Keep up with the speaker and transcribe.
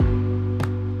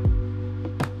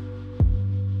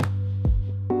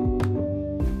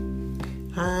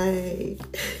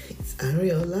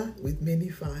with many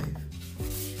five.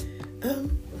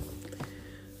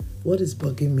 What is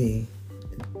bugging me,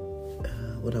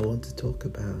 what I want to talk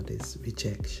about is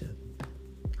rejection.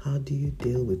 How do you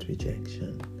deal with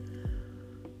rejection?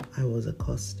 I was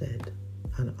accosted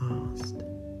and asked,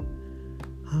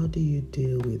 how do you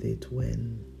deal with it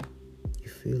when you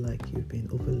feel like you've been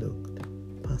overlooked,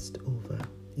 passed over,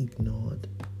 ignored,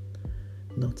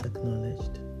 not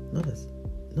acknowledged?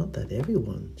 Not that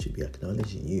everyone should be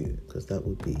acknowledging you, because that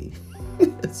would be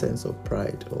a sense of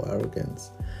pride or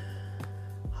arrogance.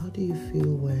 How do you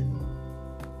feel when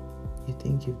you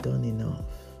think you've done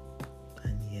enough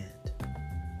and yet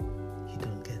you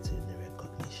don't get any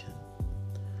recognition?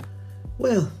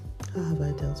 Well, how have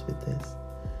I dealt with this?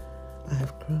 I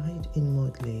have cried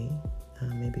inwardly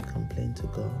and maybe complained to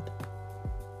God,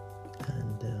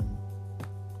 and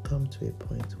come to a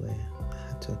point where I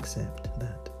had to accept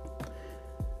that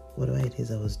whatever it is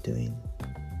I was doing,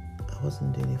 I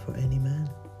wasn't doing it for any man.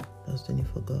 I was doing it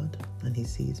for God, and He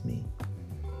sees me.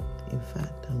 In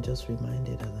fact, I'm just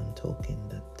reminded as I'm talking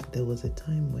that there was a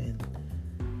time when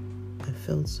I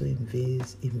felt so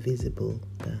invisible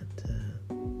that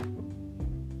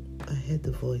I heard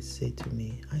the voice say to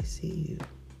me, I see you,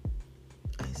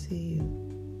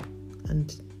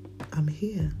 and I'm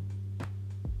here.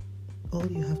 All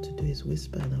you have to do is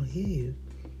whisper and I'll hear you.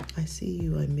 I see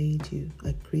you, I made you,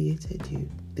 I created you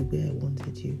the way I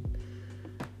wanted you.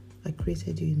 I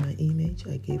created you in my image.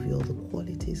 I gave you all the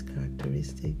qualities,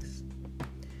 characteristics,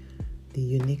 the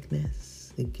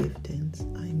uniqueness, the giftings.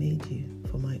 I made you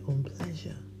for my own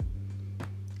pleasure.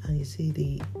 And you see,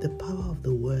 the power of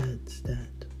the words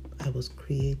that I was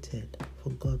created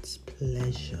for God's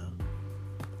pleasure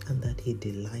and that He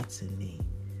delights in me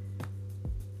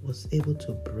was able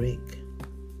to break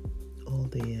all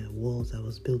the walls I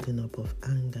was building up of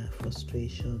anger,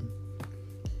 frustration,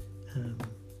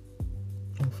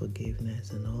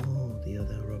 unforgiveness, and all the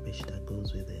other rubbish that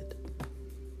goes with it.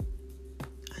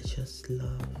 I just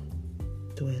love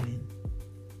dwelling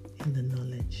in the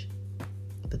knowledge,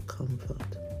 the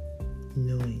comfort,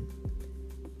 knowing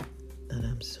that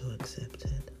I'm so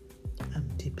accepted, I'm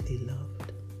deeply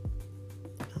loved,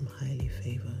 I'm highly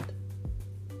favored,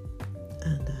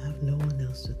 and I have no one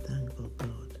else to thank but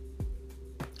God.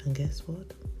 And guess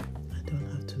what? I don't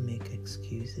have to make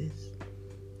excuses.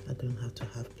 I don't have to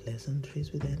have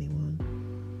pleasantries with anyone.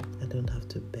 I don't have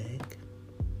to beg.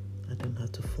 I don't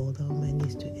have to fall down my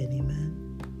knees to any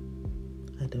man.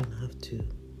 I don't have to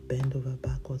bend over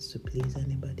backwards to please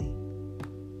anybody.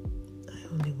 I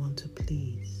only want to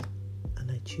please, and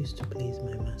I choose to please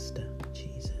my Master,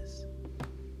 Jesus.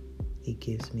 He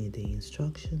gives me the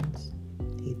instructions.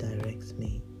 He directs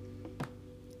me.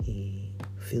 He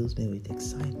fills me with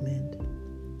excitement,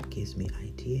 gives me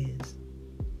ideas,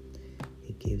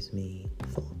 He gives me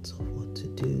thoughts of what to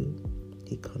do,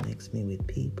 He connects me with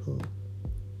people,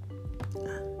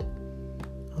 and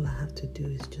all I have to do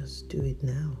is just do it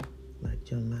now. Like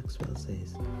John Maxwell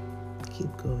says,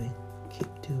 keep going,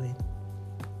 keep doing,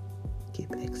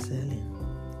 keep excelling,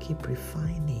 keep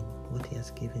refining what He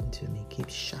has given to me, keep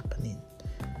sharpening,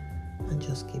 and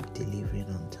just keep delivering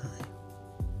on time.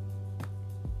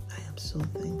 I'm so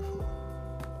thankful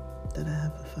that I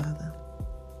have a Father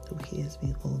who hears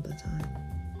me all the time.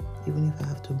 Even if I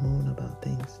have to moan about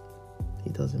things, He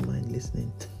doesn't mind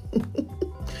listening.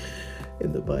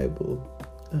 In the Bible,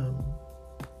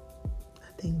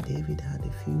 I think David had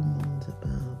a few moans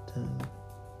about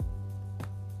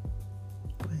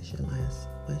where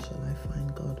shall I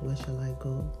find God? Where shall I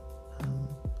go?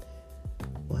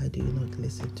 Why do you not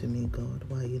listen to me, God?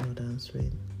 Why are you not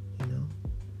answering?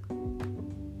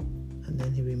 And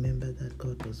then he remembered that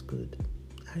God was good.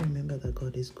 I remember that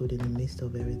God is good in the midst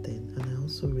of everything. And I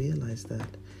also realized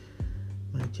that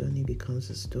my journey becomes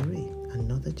a story,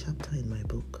 another chapter in my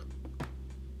book,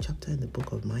 chapter in the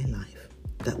book of my life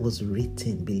that was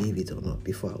written, believe it or not,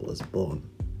 before I was born.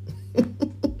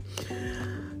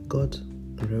 God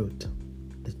wrote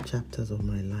the chapters of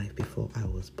my life before I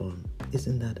was born.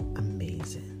 Isn't that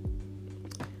amazing?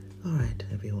 All right,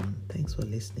 everyone. Thanks for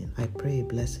listening. I pray a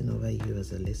blessing over you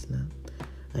as a listener.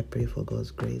 I pray for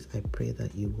God's grace. I pray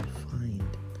that you will find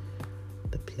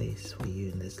the place for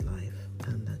you in this life,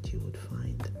 and that you would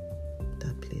find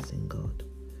that place in God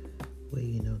where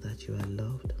you know that you are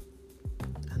loved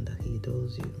and that He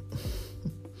adores you.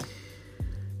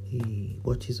 He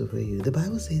watches over you. The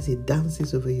Bible says He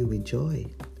dances over you with joy.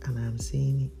 And I'm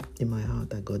seeing in my heart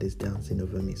that God is dancing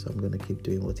over me. So I'm going to keep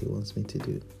doing what He wants me to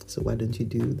do. So why don't you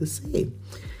do the same?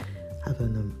 Have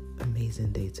an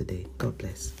amazing day today. God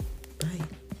bless. Bye.